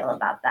you feel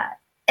about that?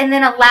 And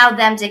then allow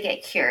them to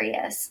get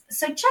curious.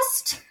 So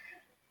just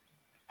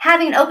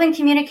having open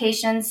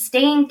communication,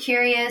 staying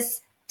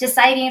curious,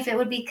 deciding if it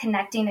would be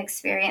connecting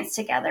experience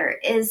together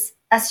is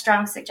a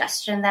strong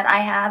suggestion that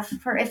I have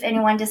for if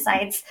anyone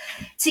decides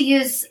to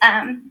use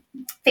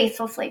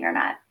Faithful Fling or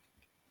not.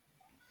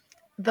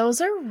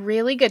 Those are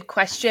really good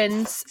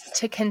questions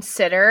to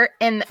consider.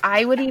 And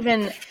I would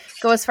even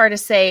go as far to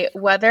say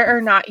whether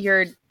or not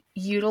you're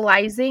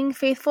utilizing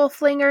Faithful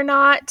Fling or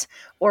not,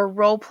 or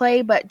role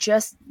play, but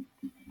just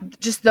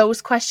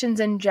those questions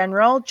in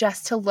general,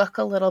 just to look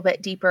a little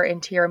bit deeper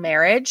into your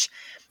marriage.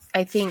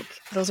 I think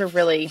those are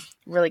really,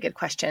 really good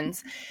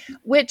questions,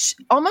 which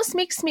almost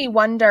makes me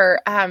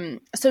wonder.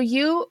 So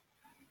you,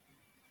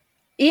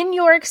 in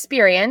your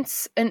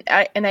experience, and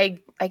I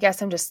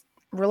guess I'm just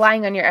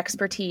relying on your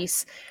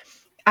expertise,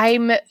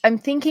 I'm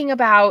thinking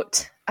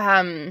about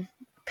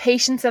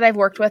patients that I've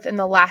worked with in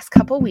the last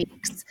couple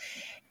weeks,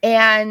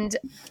 And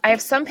I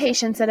have some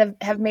patients that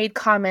have made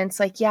comments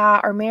like, yeah,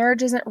 our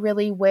marriage isn't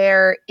really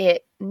where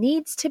it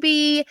needs to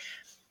be.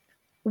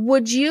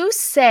 Would you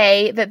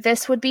say that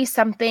this would be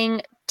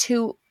something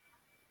to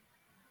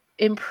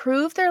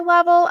improve their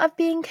level of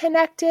being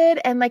connected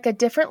and like a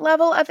different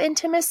level of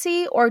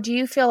intimacy? Or do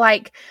you feel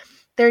like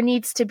there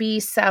needs to be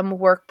some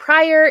work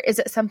prior? Is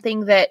it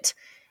something that,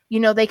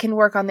 they can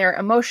work on their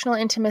emotional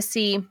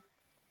intimacy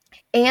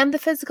and the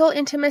physical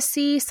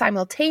intimacy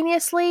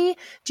simultaneously?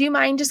 Do you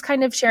mind just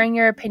kind of sharing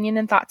your opinion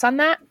and thoughts on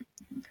that?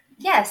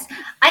 Yes,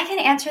 I can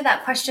answer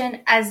that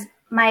question as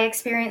my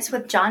experience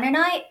with John and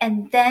I,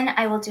 and then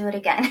I will do it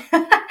again.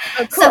 Oh,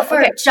 cool. So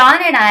for Okay.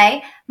 John and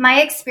I,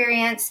 my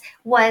experience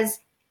was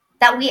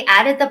that we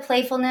added the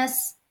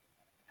playfulness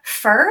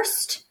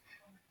first,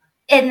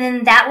 and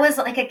then that was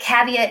like a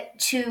caveat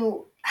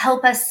to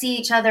help us see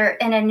each other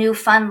in a new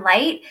fun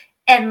light,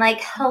 and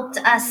like helped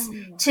us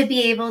to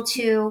be able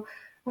to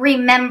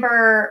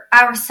remember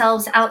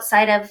ourselves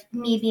outside of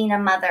me being a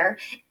mother.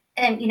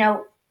 And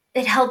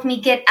it helped me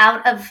get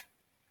out of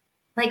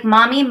like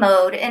mommy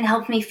mode and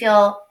helped me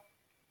feel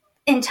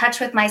in touch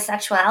with my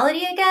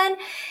sexuality again.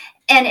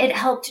 And it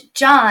helped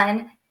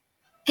John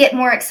get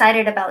more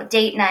excited about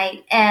date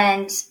night.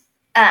 And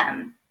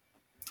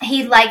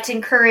he liked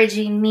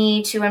encouraging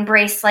me to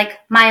embrace like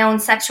my own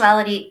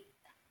sexuality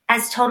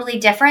as totally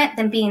different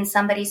than being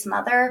somebody's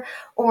mother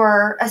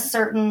or a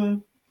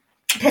certain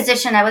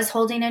position I was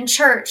holding in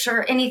church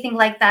or anything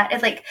like that.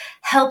 It like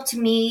helped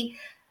me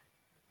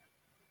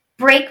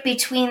break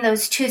between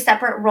those two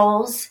separate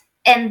roles.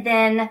 And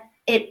then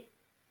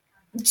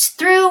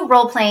through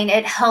role playing,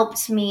 it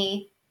helped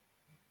me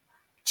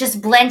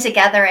just blend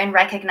together and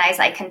recognize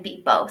I can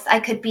be both. I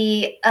could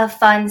be a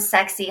fun,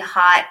 sexy,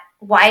 hot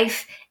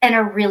wife and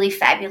a really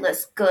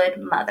fabulous, good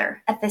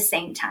mother at the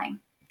same time.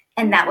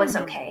 And that was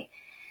okay.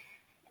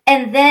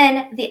 And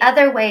then the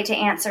other way to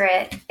answer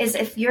it is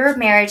if your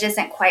marriage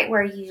isn't quite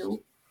where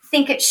you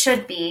think it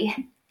should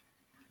be,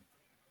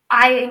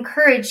 I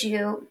encourage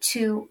you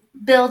to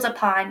build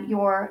upon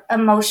your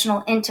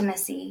emotional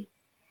intimacy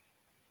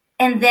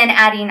and then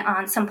adding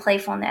on some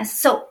playfulness.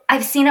 So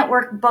I've seen it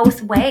work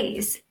both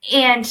ways.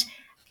 And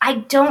I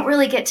don't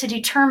really get to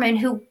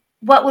determine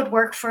what would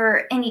work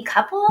for any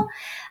couple.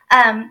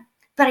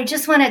 But I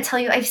just want to tell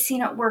you, I've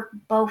seen it work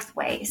both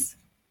ways.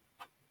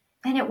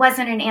 And it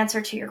wasn't an answer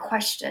to your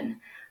question.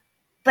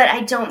 But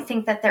I don't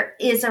think that there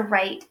is a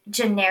right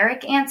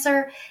generic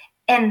answer,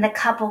 and the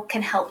couple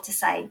can help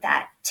decide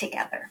that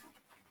together.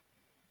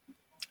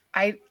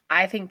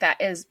 I think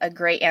that is a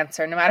great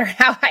answer, no matter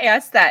how I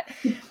ask that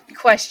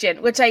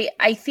question, which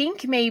I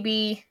think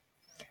maybe,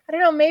 I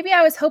don't know, maybe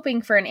I was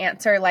hoping for an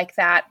answer like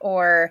that,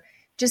 or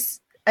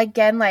just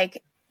again,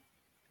 like,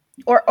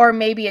 or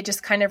maybe it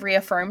just kind of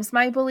reaffirms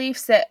my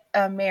beliefs that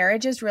a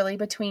marriage is really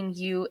between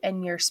you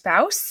and your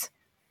spouse.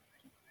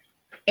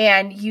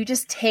 And you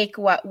just take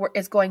what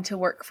is going to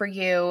work for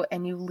you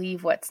and you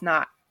leave what's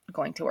not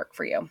going to work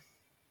for you.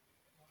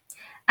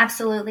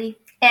 Absolutely.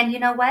 And you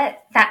know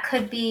what? That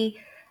could be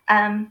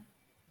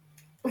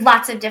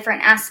lots of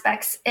different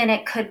aspects. And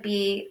it could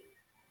be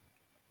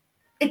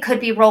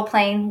role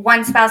playing.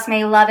 One spouse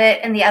may love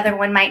it and the other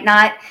one might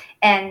not.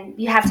 And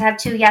you have to have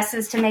 2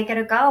 yeses to make it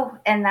a go.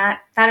 And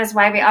that is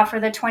why we offer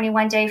the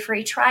 21-day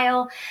free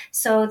trial,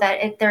 so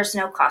that there's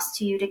no cost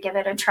to you to give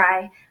it a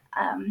try.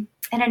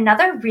 And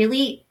another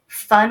really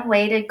fun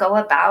way to go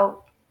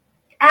about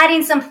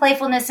adding some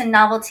playfulness and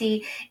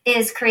novelty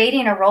is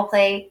creating a role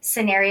play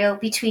scenario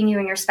between you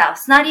and your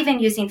spouse, not even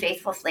using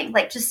Faithful Fling,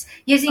 like just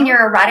using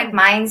your erotic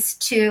minds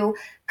to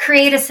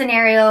create a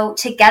scenario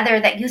together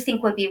that you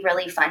think would be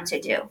really fun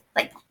to do.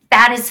 Like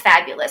that is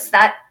fabulous.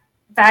 That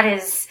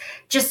is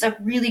just a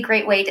really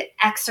great way to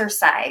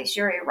exercise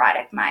your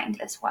erotic mind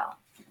as well.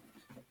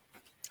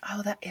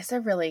 Oh, that is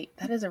a really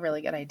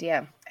good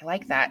idea. I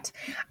like that.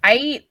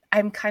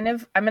 I'm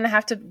going to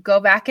have to go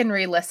back and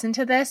re-listen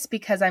to this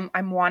because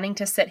I'm wanting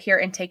to sit here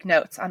and take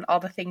notes on all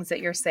the things that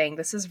you're saying.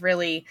 This is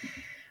really,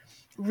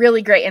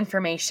 really great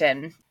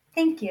information.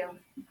 Thank you.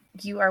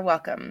 You are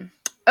welcome.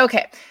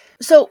 Okay.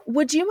 So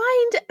would you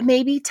mind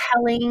maybe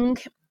telling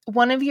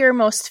one of your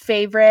most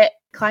favorite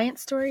client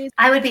stories?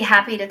 I would be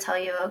happy to tell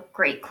you a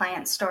great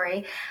client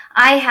story.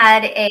 I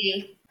had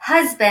a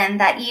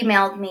husband that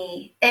emailed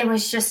me and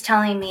was just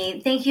telling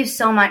me, thank you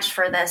so much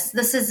for this.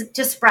 This has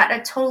just brought a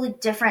totally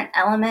different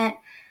element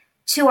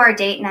to our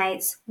date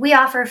nights. We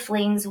offer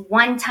flings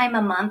 1 time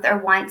a month or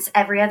once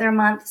every other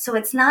month. So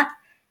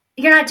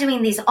you're not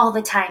doing these all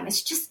the time.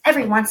 It's just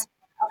every once in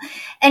a while.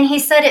 And he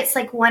said it's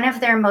like one of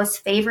their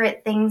most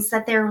favorite things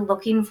that they're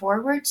looking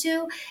forward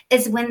to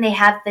is when they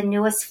have the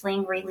newest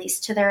fling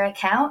released to their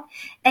account.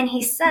 And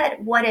he said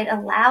what it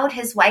allowed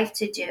his wife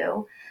to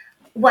do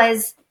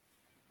was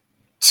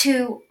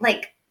to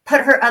like put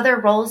her other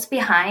roles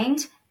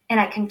behind, and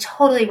I can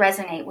totally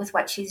resonate with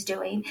what she's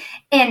doing,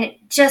 and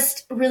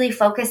just really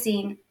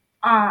focusing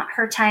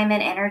her time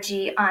and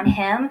energy on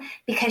him,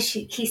 because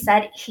he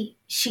said she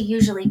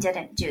usually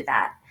didn't do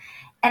that.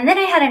 And then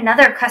I had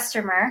another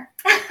customer.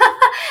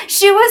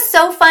 She was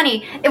so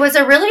funny. It was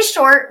a really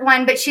short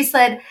one, but she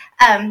said,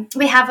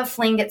 we have a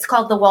fling. It's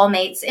called the Wall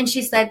Mates. And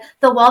she said,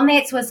 the Wall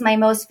Mates was my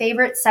most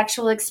favorite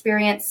sexual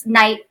experience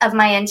night of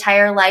my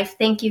entire life.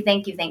 Thank you,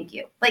 thank you, thank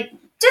you. Like,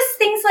 just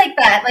things like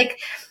that. Like,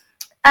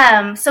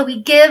 so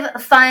we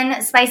give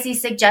fun, spicy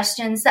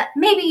suggestions that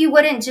maybe you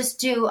wouldn't just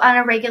do on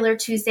a regular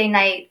Tuesday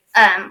night,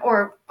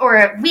 or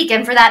a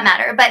weekend for that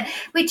matter. But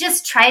we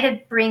just try to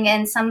bring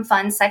in some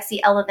fun,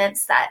 sexy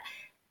elements that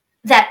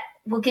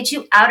will get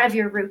you out of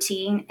your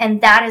routine.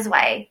 And that is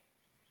why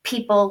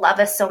people love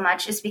us so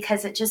much, is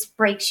because it just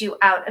breaks you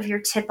out of your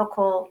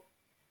typical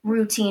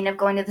routine of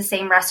going to the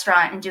same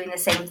restaurant and doing the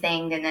same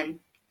thing. And then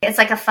it's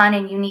like a fun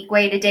and unique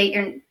way to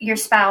date your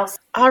spouse.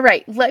 All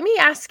right. Let me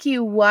ask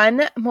you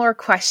one more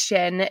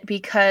question,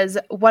 because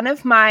one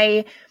of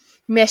my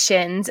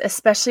missions,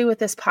 especially with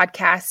this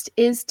podcast,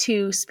 is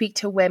to speak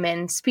to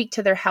women, speak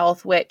to their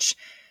health, which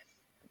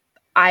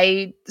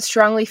I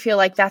strongly feel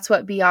like that's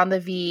what Beyond the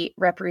V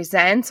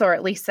represents, or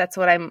at least that's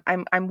what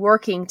I'm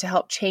working to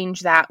help change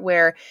that,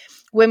 where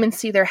women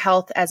see their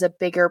health as a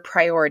bigger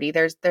priority.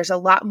 There's a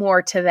lot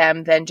more to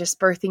them than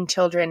just birthing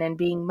children and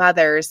being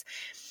mothers.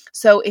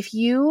 So if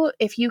you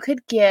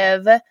could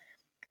give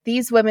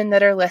these women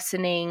that are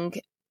listening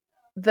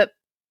the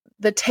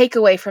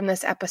takeaway from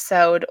this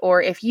episode,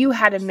 or if you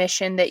had a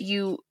mission that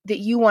you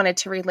wanted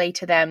to relay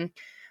to them,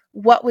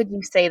 what would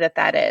you say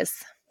that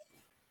is?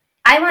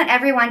 I want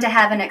everyone to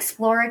have an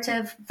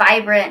explorative,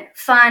 vibrant,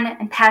 fun,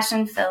 and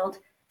passion-filled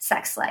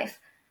sex life.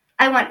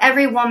 I want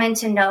every woman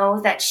to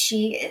know that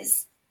she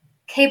is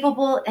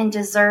capable and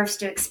deserves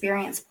to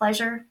experience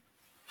pleasure.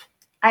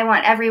 I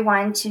want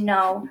everyone to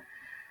know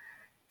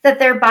that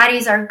their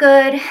bodies are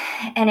good,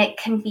 and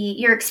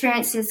your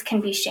experiences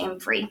can be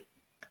shame-free.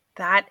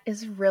 That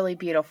is really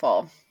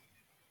beautiful.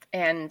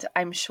 And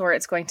I'm sure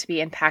it's going to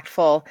be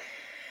impactful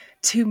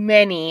to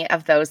many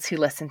of those who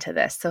listen to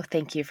this. So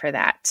thank you for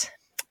that.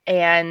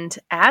 And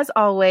as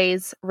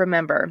always,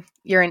 remember,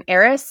 you're an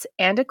heiress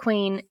and a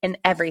queen and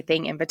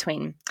everything in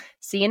between.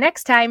 See you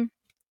next time.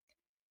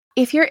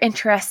 If you're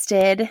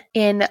interested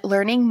in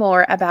learning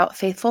more about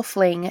Faithful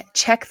Fling,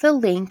 check the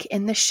link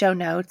in the show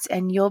notes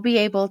and you'll be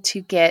able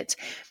to get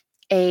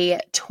a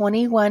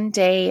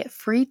 21-day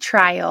free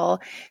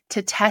trial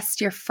to test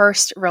your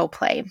first role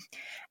play.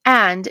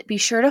 And be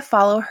sure to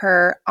follow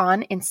her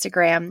on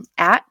Instagram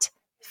at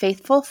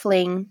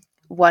FaithfulFling,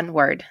 one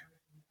word.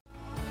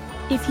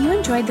 If you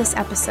enjoyed this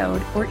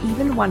episode or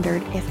even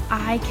wondered if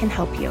I can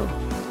help you,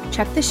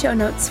 check the show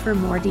notes for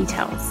more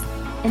details.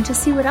 And to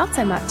see what else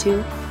I'm up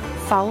to,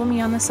 follow me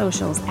on the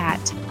socials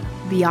at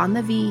Beyond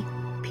the V,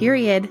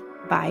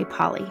 by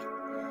Polly.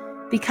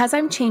 Because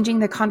I'm changing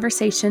the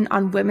conversation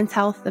on women's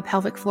health, the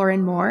pelvic floor,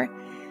 and more,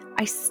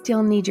 I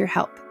still need your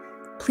help.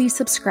 Please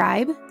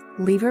subscribe,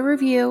 leave a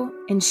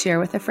review, and share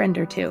with a friend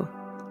or two.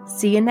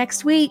 See you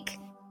next week.